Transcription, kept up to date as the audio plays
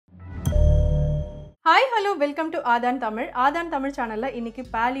Hi, hello, welcome to Aadhan Tamil. Aadhan Tamil channel இன்னைக்கு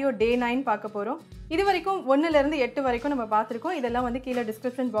Paleo Day 9 பார்க்க போறோம். இது வரைக்கும் 1 ல இருந்து 8 வரைக்கும் நம்ம பார்த்திருக்கோம். இதெல்லாம் வந்து கீழ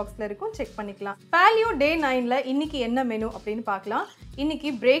description boxல இருக்கும், செக் பண்ணிக்கலாம். Paleo Day 9ல இன்னைக்கு என்ன மெனு அப்படினு பார்க்கலாம்.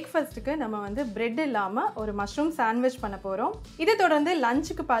 இன்னைக்கு பிரேக்ஃபாஸ்ட்க்கு நம்ம வந்து பிரெட் இல்லாம ஒரு மஷ்ரூம் சாண்ட்விச் பண்ண போறோம். இத தொடர்ந்து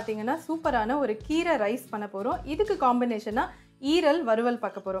லஞ்சுக்கு பாத்தீங்கன்னா சூப்பரான ஒரு கீரை ரைஸ் பண்ண போறோம். இதுக்கு காம்பினேஷனா ஈரல் வறுவல்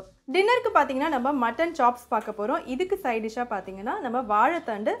பார்க்க போறோம். டின்னருக்கு பாத்தீங்கன்னா நம்ம மட்டன் சாப்ஸ் பார்க்க போறோம். இதுக்கு சைடு டிஷ்ஷா பாத்தீங்கன்னா நம்ம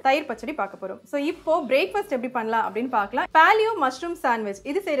வாழைத்தண்டு தயிர் பச்சடி பார்க்க போறோம். சோ இப்போ பிரேக்ஃபாஸ்ட் எப்படி பண்ணலாம் அப்படினு பார்க்கலாம். பாலியோ மஷ்ரூம் சாண்ட்விச்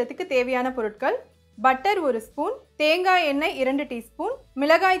இது செய்யறதுக்கு தேவையான பொருட்கள்: பட்டர் 1 ஸ்பூன், தேங்காய் எண்ணெய் 2 டீஸ்பூன்,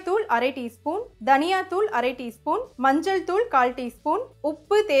 மிளகாய் தூள் 1/2 டீஸ்பூன், தனியா தூள் 1/2 டீஸ்பூன், மஞ்சள் தூள் 1/4 டீஸ்பூன்,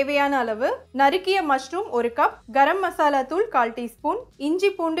 உப்பு தேவையான அளவு, நறுக்கிய மஷ்ரூம் 1 கப், கரம் மசாலா தூள் 1/4 டீஸ்பூன், இஞ்சி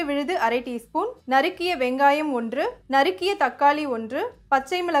பூண்டு விழுது 1/2 டீஸ்பூன், நறுக்கிய வெங்காயம் 1, நறுக்கிய தக்காளி 1,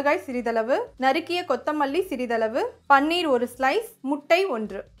 பச்சை மிளகாய் சிறிதளவு, நறுக்கிய கொத்தமல்லி சிறிதளவு, பன்னீர் 1 ஸ்லைஸ், முட்டை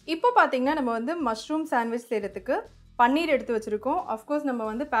 1. இப்போ பாத்தீங்கன்னா நம்ம வந்து மஷ்ரூம் சாண்ட்விச் செய்யறதுக்கு பன்னீர் எடுத்து வச்சிருக்கோம். ஆஃப் கோர்ஸ் நம்ம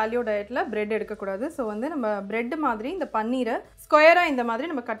வந்து பாலியோ டயட்ல பிரெட் எடுக்க கூடாது. சோ வந்து நம்ம பிரெட் மாதிரி இந்த பன்னீரை ஸ்கொயரா இந்த மாதிரி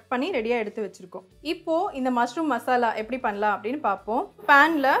நம்ம கட் பண்ணி ரெடியா எடுத்து வச்சிருக்கோம். இப்போ இந்த மஷ்ரூம் மசாலா எப்படி பண்ணலாம் அப்படின்னு பார்ப்போம்.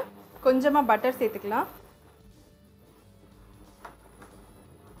 பேன்ல கொஞ்சமா பட்டர் சேர்த்துக்கலாம்.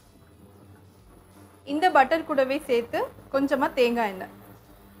 இந்த பட்டர் கூடவே சேர்த்து கொஞ்சமா தேங்காய் எண்ணெய்.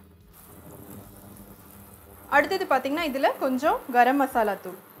 அடுத்தது பாத்தீங்கன்னா இதுல கொஞ்சம் கரம் மசாலா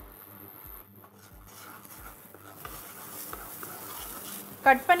தூள்,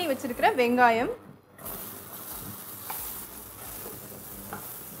 கட் பண்ணி வச்சிருக்கிற வெங்காயம்,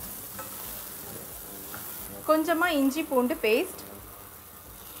 கொஞ்சமா இஞ்சி பூண்டு பேஸ்ட்,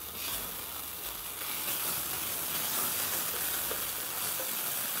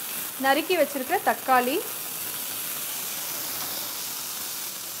 நறுக்கி வச்சிருக்கிற தக்காளி,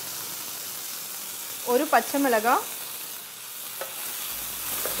 ஒரு பச்சை மிளகாய்,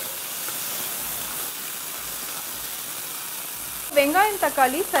 வெங்காயம்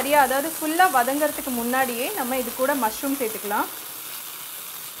தக்காளி சரியா அதாவது ஃபுல்லா வதங்கறதுக்கு முன்னாடியே நம்ம இது கூட மஷ்ரூம் சேர்த்துக்கலாம்.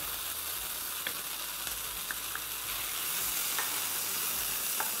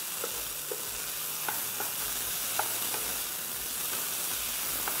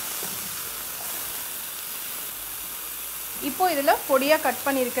 இப்போ இதுல பொடியா கட்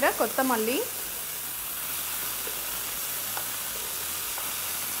பண்ணியிருக்கிற கொத்தமல்லி,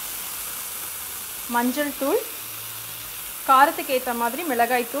 மஞ்சள் தூள், காரத்துக்கு ஏற்ற மாதிரி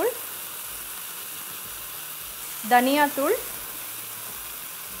மிளகாய் தூள், தனியா தூள்,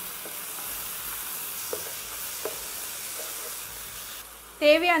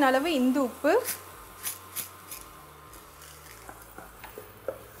 தேவையான அளவு இந்து உப்பு,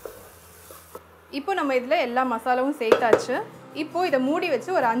 இப்போ நம்ம இதுல எல்லா மசாலாவும் சேர்த்தாச்சு. இப்போ இதை மூடி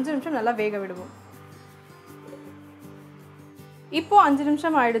வச்சு ஒரு 5 நிமிஷம் நல்லா வேக விடுவோம். இப்போ 5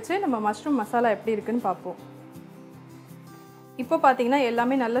 நிமிஷம் ஆயிடுச்சு. நம்ம மஷ்ரூம் மசாலா எப்படி இருக்குன்னு பார்ப்போம். இப்போ பார்த்தீங்கன்னா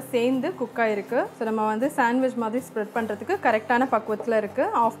எல்லாமே நல்லா சேர்ந்து குக் ஆகிருக்கு. ஸோ நம்ம வந்து சாண்ட்விச் மாதிரி ஸ்ப்ரெட் பண்ணுறதுக்கு கரெக்டான பக்குவத்தில்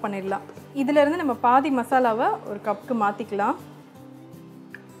இருக்குது. ஆஃப் பண்ணிடலாம். இதிலேருந்து நம்ம பாதி மசாலாவை ஒரு கப்புக்கு மாற்றிக்கலாம்.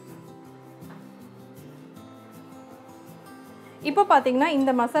 இப்போ பார்த்தீங்கன்னா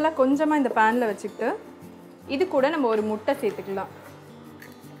இந்த மசாலா கொஞ்சமாக இந்த பேனில் வச்சுக்கிட்டு இது கூட நம்ம ஒரு முட்டை சேர்த்துக்கலாம்.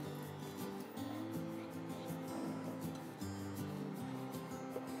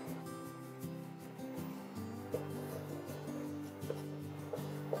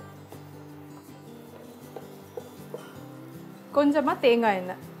 கொஞ்சமா தேங்காய்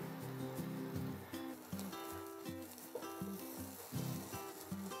எண்ணெய்,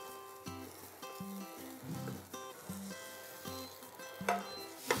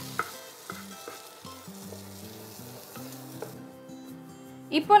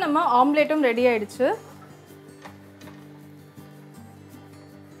 இப்போ நம்ம ஆம்லேட்டும் ரெடி ஆயிடுச்சு.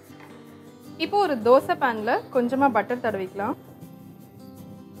 இப்போ ஒரு தோசை பேன்ல கொஞ்சமா பட்டர் தடவிக்கலாம்.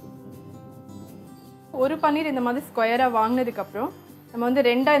 ஒரு பன்னீர் இந்த மாதிரி ஸ்கொயரா வாங்கினதுக்கு அப்புறம் நம்ம வந்து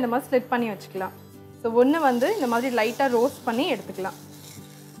ரெண்டா இந்த மாதிரி ஸ்ப்ளிட் பண்ணி வச்சுக்கலாம். ஸோ ஒன்று வந்து இந்த மாதிரி லைட்டா ரோஸ்ட் பண்ணி எடுத்துக்கலாம்.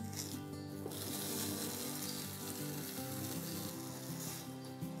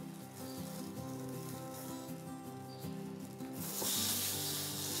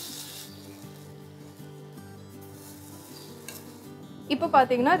 இப்போ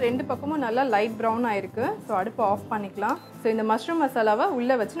பார்த்தீங்கன்னா ரெண்டு பக்கமும் நல்லா லைட் ப்ரௌன் ஆயிருக்கு. ஸோ அடுப்பு ஆஃப் பண்ணிக்கலாம். ஸோ இந்த மஷ்ரூம் மசாலாவை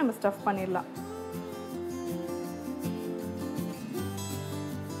உள்ளே வச்சு நம்ம ஸ்டஃப் பண்ணிடலாம்.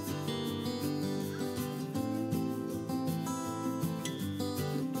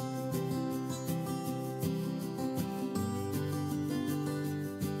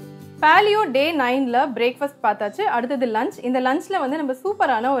 Paleo Day 9ல பிரேக்ஃபாஸ்ட் பார்த்தாச்சு. அடுத்தது லஞ்ச். இந்த லஞ்ச்ல வந்து நம்ம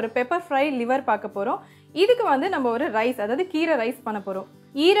சூப்பரான ஒரு பெப்பர் ஃப்ரை லிவர் பார்க்க போறோம். இதுக்கு வந்து நம்ம ஒரு ரைஸ் அதாவது கீரை ரைஸ் பண்ண போறோம்.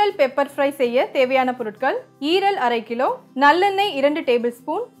 ஈரல் பெப்பர் ஃப்ரை செய்ய தேவையான பொருட்கள் ஈரல் 1/2 கிலோ, நல்லெண்ணெய் 2 டேபிள்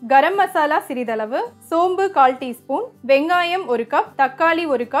ஸ்பூன், கரம் மசாலா சிறிதளவு, சோம்பு 1/4 டீஸ்பூன், வெங்காயம் 1 கப், தக்காளி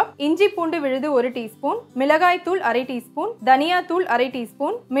 1 கப், இஞ்சி பூண்டு விழுது 1 டீஸ்பூன், மிளகாய் தூள் 1/2 டீஸ்பூன், தனியா தூள் 1/2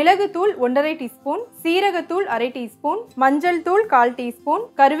 டீஸ்பூன், மிளகு தூள் 1/2 டீஸ்பூன், சீரகத்தூள் 1/2 டீஸ்பூன், மஞ்சள் தூள் 1/4 டீஸ்பூன்,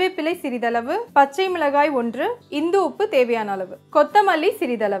 கருவேப்பிலை சிறிதளவு, பச்சை மிளகாய் 1, இந்து உப்பு தேவையான அளவு, கொத்தமல்லி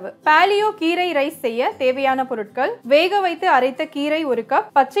சிறிதளவு. பாலியோ கீரை ரைஸ் செய்ய தேவையான பொருட்கள் வேக வைத்து அரைத்த கீரை 1 கப்,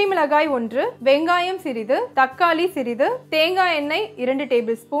 பச்சை மிளகாய் 1, வெங்காயம் சிறிது, தக்காளி சிறிது, தேங்காய் எண்ணெய் 2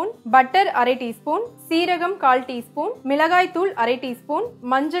 டேபிள் ஸ்பூன், பட்டர் 1/2 டீஸ்பூன், சீரகம் 1/4 டீஸ்பூன், மிளகாய் தூள் 1/2 டீஸ்பூன்,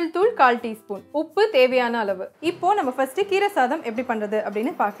 மஞ்சள் தூள் 1/4 டீஸ்பூன், உப்பு தேவையான அளவு. இப்போ நம்ம ஃபர்ஸ்ட் கீரை சாதம் எப்படி பண்றது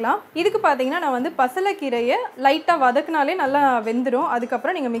அப்படின்னு பார்க்கலாம். இதுக்கு பாத்தீங்கன்னா நான் வந்து பசலை கீரையை லைட்டா வதக்குனாலே நல்லா வெந்துடும்.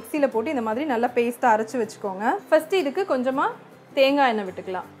 அதுக்கப்புறம் நீங்க மிக்சியில போட்டு இந்த மாதிரி நல்லா பேஸ்டா அரைச்சு வச்சுக்கோங்க. ஃபர்ஸ்ட் இதுக்கு கொஞ்சமா தேங்காய் எண்ணெய்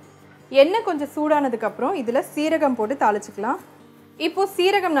விட்டுக்கலாம். எண்ணெய் கொஞ்சம் சூடானதுக்கு அப்புறம் இதுல சீரகம் போட்டு தாளிச்சுக்கலாம். இப்போ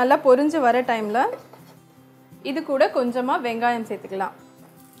சீரகம் நல்லா பொரிஞ்சு வர டைம்ல இது கூட கொஞ்சமா வெங்காயம் சேர்த்துக்கலாம்.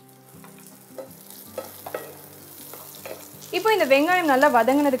 இப்போ இந்த வெங்காயம் நல்லா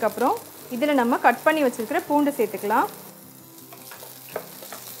வதங்கினதுக்கு அப்புறம் இதுல நம்ம கட் பண்ணி வச்சிருக்கிற பூண்டு சேர்த்துக்கலாம்.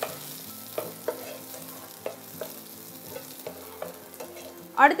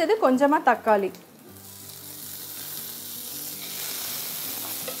 அடுத்தது கொஞ்சமா தக்காளி,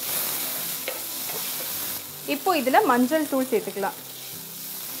 இப்போ இதுல மஞ்சள் தூள் சேர்த்துக்கலாம்,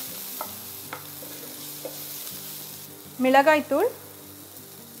 மிளகாய் தூள்,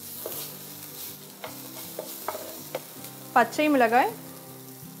 பச்சை மிளகாய்,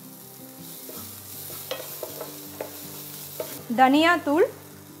 தனியா தூள்,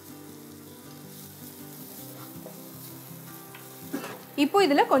 இப்போ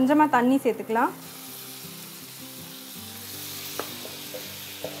இதுல கொஞ்சமா தண்ணி சேர்த்துக்கலாம்.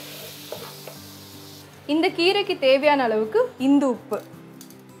 இந்த கீரைக்கு தேவையான அளவுக்கு இந்து உப்பு.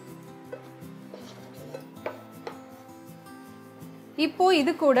 இப்போ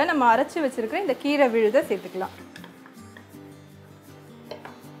இது கூட நம்ம அரைச்சு வச்சிருக்கிற இந்த கீரை விழுதை சேர்த்துக்கலாம்.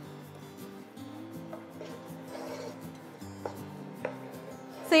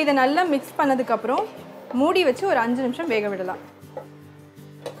 இதை நல்லா மிக்ஸ் பண்ணதுக்கு அப்புறம் மூடி வச்சு ஒரு 5 நிமிஷம் வேக விடலாம்.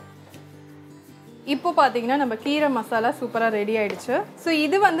 இப்போ பாத்தீங்கன்னா நம்ம கீரை மசாலா சூப்பரா ரெடி ஆயிடுச்சு. ஸோ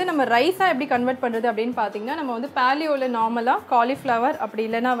இது வந்து நம்ம ரைஸா எப்படி கன்வெர்ட் பண்றது அப்படின்னு பாத்தீங்கன்னா நம்ம வந்து பாலியோல நார்மலா காலிஃப்ளவர் அப்படி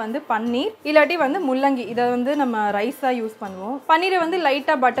இல்லைன்னா வந்து பன்னீர் இல்லாட்டி வந்து முள்ளங்கி இதை வந்து நம்ம ரைஸா யூஸ் பண்ணுவோம். பன்னீரை வந்து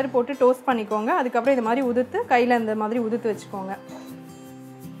லைட்டா பட்டர் போட்டு டோஸ்ட் பண்ணிக்கோங்க. அதுக்கப்புறம் இது மாதிரி உதுத்து கையில இந்த மாதிரி உதுத்து வச்சுக்கோங்க.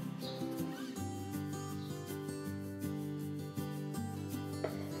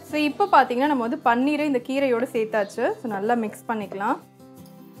 ஸோ இப்போ பாத்தீங்கன்னா நம்ம வந்து பன்னீரை இந்த கீரையோட சேர்த்தாச்சு. ஸோ நல்லா மிக்ஸ் பண்ணிக்கலாம்.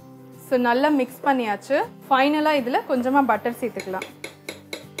 ஸோ நல்லா மிக்ஸ் பண்ணியாச்சு. ஃபைனலாக இதில் கொஞ்சமாக பட்டர் சேர்த்துக்கலாம்.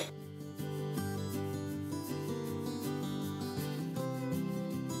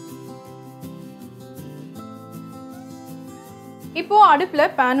 இப்போ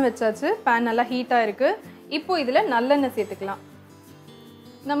அடுப்பில் பேன் வச்சாச்சு. பேன் நல்லா ஹீட்டாக இருக்குது. இப்போ இதில் நல்லெண்ணெய் சேர்த்துக்கலாம்.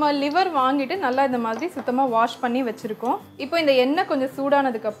 நம்ம லிவர் வாங்கிட்டு நல்லா இந்த மாதிரி சுத்தமாக வாஷ் பண்ணி வச்சுருக்கோம். இப்போ இந்த எண்ணெய் கொஞ்சம்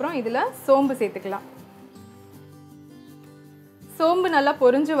சூடானதுக்கப்புறம் இதில் சோம்பு சேர்த்துக்கலாம். சோம்பு நல்லா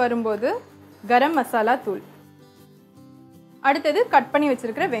பொரிஞ்சு வரும்போது கரம் மசாலா தூள், அடுத்தது கட் பண்ணி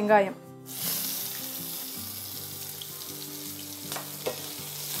வச்சிருக்கிற வெங்காயம்,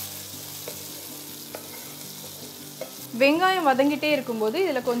 வெங்காயம் வதங்கிட்டே இருக்கும்போது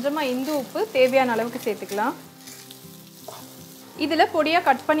இதில் கொஞ்சமாக இந்து உப்பு தேவையான அளவுக்கு சேர்த்துக்கலாம். இதில் பொடியாக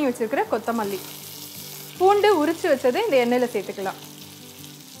கட் பண்ணி வச்சிருக்கிற கொத்தமல்லி, பூண்டு உரிச்சு வச்சது இந்த எண்ணெயில் சேர்த்துக்கலாம்.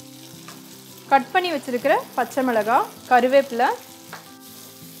 கட் பண்ணி வச்சிருக்கிற பச்சை மிளகாய், கருவேப்பிலை,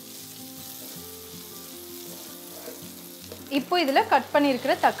 இப்போ இதில் கட்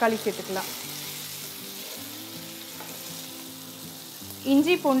பண்ணியிருக்கிற தக்காளி சேர்த்துக்கலாம்.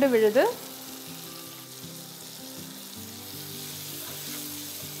 இஞ்சி பூண்டு விழுது,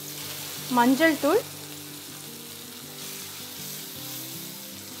 மஞ்சள் தூள்,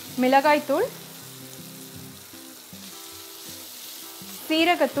 மிளகாய் தூள்,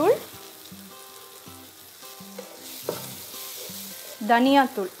 சீரகத்தூள், தனியா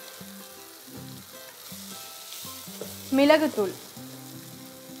தூள், மிளகுத்தூள்.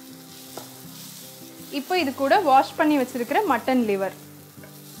 இப்போ இது கூட வாஷ் பண்ணி வச்சிருக்கிற மட்டன் லிவர்,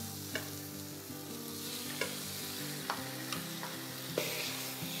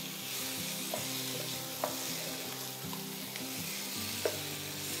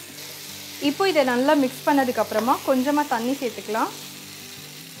 இப்போ இதை நல்லா மிக்ஸ் பண்ணதுக்கு அப்புறமா கொஞ்சமா தண்ணி சேர்த்துக்கலாம்.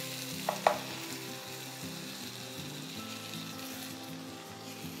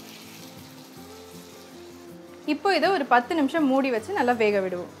 இப்போ இதை ஒரு 10 நிமிஷம் மூடி வச்சு நல்லா வேக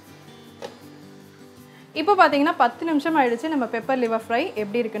விடுவோம். இப்போ பார்த்தீங்கன்னா 10 நிமிஷம் ஆயிடுச்சு. நம்ம பெப்பர் லிவர் ஃப்ரை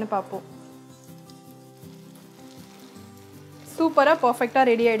எப்படி இருக்குன்னு பார்ப்போம். சூப்பராக பர்ஃபெக்டாக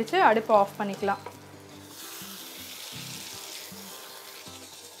ரெடி ஆயிடுச்சு. அடுப்பை ஆஃப் பண்ணிக்கலாம்.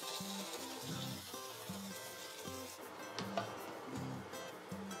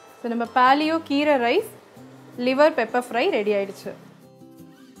 ஸோ நம்ம பாலியோ கீரை rice liver pepper fry ready ஆயிடுச்சு.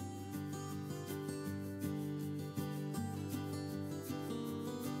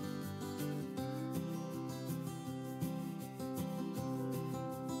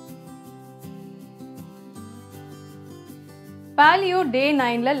 பாலியோ டே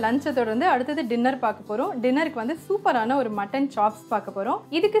 9ல லஞ்சை தொடர்ந்து அடுத்தது டின்னர் பார்க்க போகிறோம். டின்னருக்கு வந்து சூப்பரான ஒரு மட்டன் சாப்ஸ் பார்க்க போகிறோம்.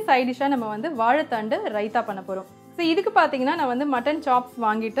 இதுக்கு சைட் டிஷ்ஷாக நம்ம வந்து வாழைத்தண்டு ரைத்தா பண்ண போகிறோம். ஸோ இதுக்கு பார்த்தீங்கன்னா நான் வந்து மட்டன் சாப்ஸ்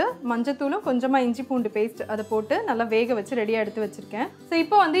வாங்கிட்டு மஞ்சத்தூளும் கொஞ்சமாக இஞ்சி பூண்டு பேஸ்ட் அதை போட்டு நல்லா வேக வச்சு ரெடியாக எடுத்து வச்சுருக்கேன். ஸோ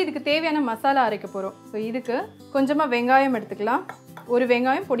இப்போ வந்து இதுக்கு தேவையான மசாலா அரைக்க போகிறோம். ஸோ இதுக்கு கொஞ்சமாக வெங்காயம் எடுத்துக்கலாம். ஒரு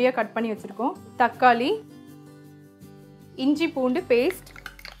வெங்காயம் பொடியாக கட் பண்ணி வச்சுருக்கோம். தக்காளி, இஞ்சி பூண்டு பேஸ்ட்,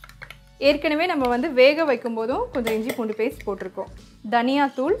 ஏற்கனவே நம்ம வந்து வேக வைக்கும் போதும் கொஞ்சம் இஞ்சி பூண்டு பேஸ்ட் போட்டிருக்கோம்.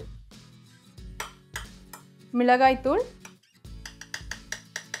 தனியாத்தூள், மிளகாய்த்தூள்,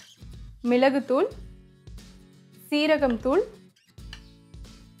 மிளகுத்தூள், சீரகம் தூள்,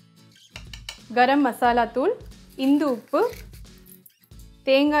 கரம் மசாலா தூள், இந்து உப்பு,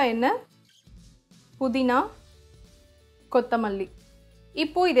 தேங்காய் எண்ணெய், புதினா, கொத்தமல்லி.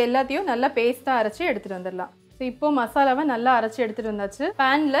 இப்போ இது எல்லாத்தையும் நல்லா பேஸ்ட்டாக அரைச்சி எடுத்துகிட்டு வந்துடலாம். ஸோ இப்போ மசாலாவை நல்லா அரைச்சி எடுத்துகிட்டு வந்தாச்சு.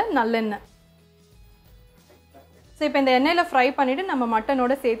 பேனில் நல்லெண்ணெய். ஸோ இப்போ இந்த எண்ணெயில் ஃப்ரை பண்ணிவிட்டு நம்ம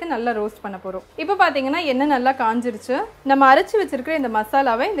மட்டனோட சேர்த்து நல்லா ரோஸ்ட் பண்ண போகிறோம். இப்போ பார்த்தீங்கன்னா எண்ணெய் நல்லா காஞ்சிருச்சு. நம்ம அரைச்சி வச்சுருக்கிற இந்த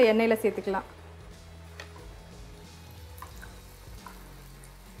மசாலாவை இந்த எண்ணெயில் சேர்த்துக்கலாம்.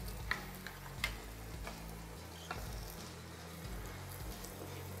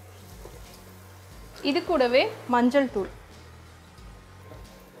 இது கூடவே மஞ்சள் தூள்,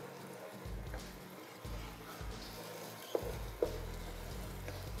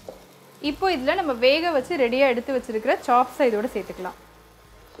 இப்போ இதில் நம்ம வேக வச்சு ரெடியாக எடுத்து வச்சிருக்கிற சாப்ஸை இதோட சேர்த்துக்கலாம்.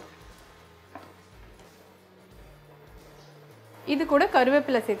 இது கூட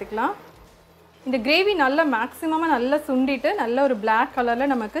கருவேப்பிலை சேர்த்துக்கலாம். இந்த கிரேவி நல்லா மேக்ஸிமமாக நல்லா சுண்டிட்டு நல்ல ஒரு பிளாக்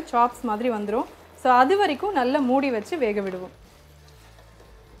கலரில் நமக்கு சாப்ஸ் மாதிரி வந்துடும். ஸோ அது வரைக்கும் நல்லா மூடி வச்சு வேக விடுவோம்.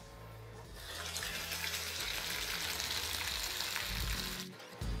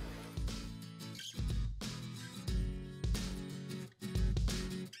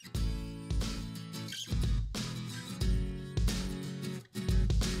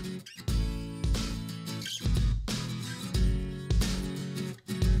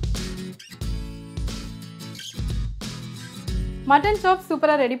 மட்டன் சாப்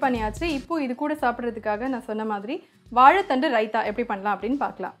சூப்பராக ரெடி பண்ணியாச்சு. இப்போ இது கூட சாப்பிட்றதுக்காக நான் சொன்ன மாதிரி வாழைத்தண்டு ரைத்தா எப்படி பண்ணலாம் அப்படின்னு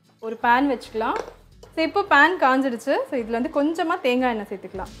பார்க்கலாம். ஒரு பேன் வச்சுக்கலாம். ஸோ இப்போ பேன் காஞ்சிடுச்சு. ஸோ இதில் வந்து கொஞ்சமாக தேங்காய் எண்ணெய்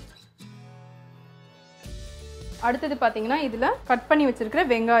சேர்த்துக்கலாம். அடுத்தது பார்த்தீங்கன்னா இதில் கட் பண்ணி வச்சுருக்கிற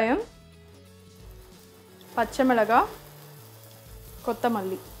வெங்காயம், பச்சை மிளகாய்,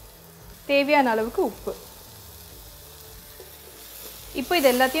 கொத்தமல்லி, தேவையான அளவுக்கு உப்பு. இப்போ இது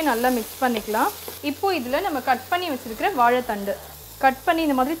எல்லாத்தையும் நல்லா மிக்ஸ் பண்ணிக்கலாம். இப்போ இதில் நம்ம கட் பண்ணி வச்சுருக்கிற வாழைத்தண்டு கட் பண்ணி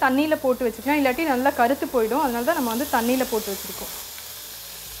இந்த மாதிரி தண்ணியில் போட்டு வச்சுக்கலாம். இல்லாட்டி நல்லா கருத்து போயிடும். அதனால தான் நம்ம வந்து தண்ணியில் போட்டு வச்சுருக்கோம்.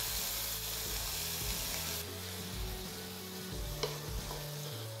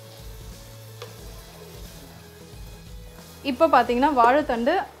 இப்போ பார்த்தீங்கன்னா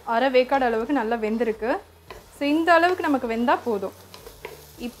வாழைத்தண்டு அரை வேக்காடு அளவுக்கு நல்லா வெந்திருக்கு. ஸோ இந்த அளவுக்கு நமக்கு வெந்தால் போதும்.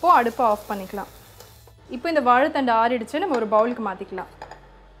 இப்போது அடுப்பை ஆஃப் பண்ணிக்கலாம். இப்போ இந்த வாழைத்தண்டு ஆறிடுச்சு. நம்ம ஒரு பவுலுக்கு மாற்றிக்கலாம்.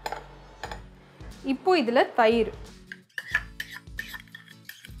 இப்போ இதில் தயிர்,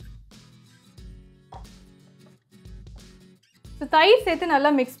 தயிர் சேர்த்து நல்லா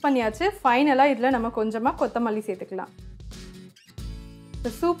மிக்ஸ் பண்ணியாச்சு. ஃபைனலாக இதில் நம்ம கொஞ்சமாக கொத்தமல்லி சேர்த்துக்கலாம்.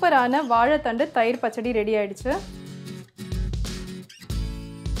 சூப்பரான வாழைத்தண்டு தயிர் பச்சடி ரெடி ஆயிடுச்சு.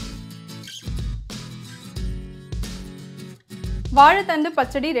 வாழைத்தண்டு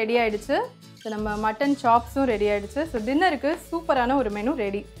பச்சடி ரெடி ஆயிடுச்சு. நம்ம மட்டன் சாப்ஸும் ரெடி ஆயிடுச்சு. ஸோ டின்னருக்கு சூப்பரான ஒரு மெனு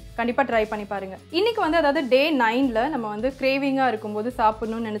ரெடி. கண்டிப்பாக ட்ரை பண்ணி பாருங்கள். இன்றைக்கி வந்து அதாவது டே 9ல் நம்ம வந்து கிரேவிங்காக இருக்கும்போது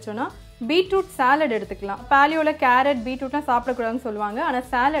சாப்பிட்ணுன்னு நினச்சோன்னா பீட்ரூட் சாலட் எடுத்துக்கலாம். பாலியோவில் கேரட் பீட்ரூட்லாம் சாப்பிடக்கூடாதுன்னு சொல்லுவாங்க. ஆனால்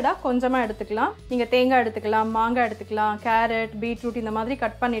சாலடாக கொஞ்சமாக எடுத்துக்கலாம். நீங்கள் தேங்காய் எடுத்துக்கலாம், மாங்காய் எடுத்துக்கலாம், கேரட் பீட்ரூட் இந்த மாதிரி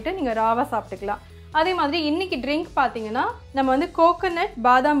கட் பண்ணிவிட்டு நீங்கள் ராவாக சாப்பிட்டுக்கலாம். அதே மாதிரி இன்றைக்கி ட்ரிங்க் பார்த்தீங்கன்னா நம்ம வந்து கோகோனட்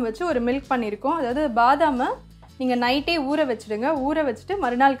பாதாம் வச்சு ஒரு மில்க் பண்ணியிருக்கோம். அதாவது பாதாமை நீங்கள் நைட்டே ஊற வச்சுடுங்க. ஊற வச்சுட்டு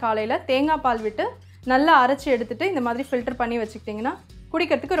மறுநாள் காலையில் தேங்காய் பால் விட்டு நல்லா அரைச்சி எடுத்துகிட்டு இந்த மாதிரி ஃபில்டர் பண்ணி வச்சுக்கிட்டிங்கன்னா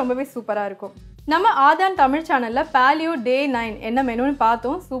குடிக்கிறதுக்கு ரொம்பவே சூப்பராக இருக்கும். நம்ம ஆதான் தமிழ் சேனலில் பாலியோ டே 9 என்ன மெனுன்னு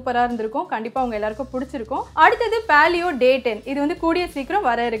பார்த்தோம். சூப்பராக இருந்திருக்கும். கண்டிப்பாக உங்கள் எல்லாருக்கும் பிடிச்சிருக்கும். அடுத்தது பாலியோ டே 10 இது வந்து கூடிய சீக்கிரம்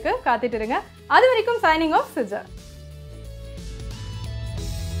வர இருக்கு. காத்துட்டு இருங்க. அது வரைக்கும் சைனிங் ஆஃப் சுஜா.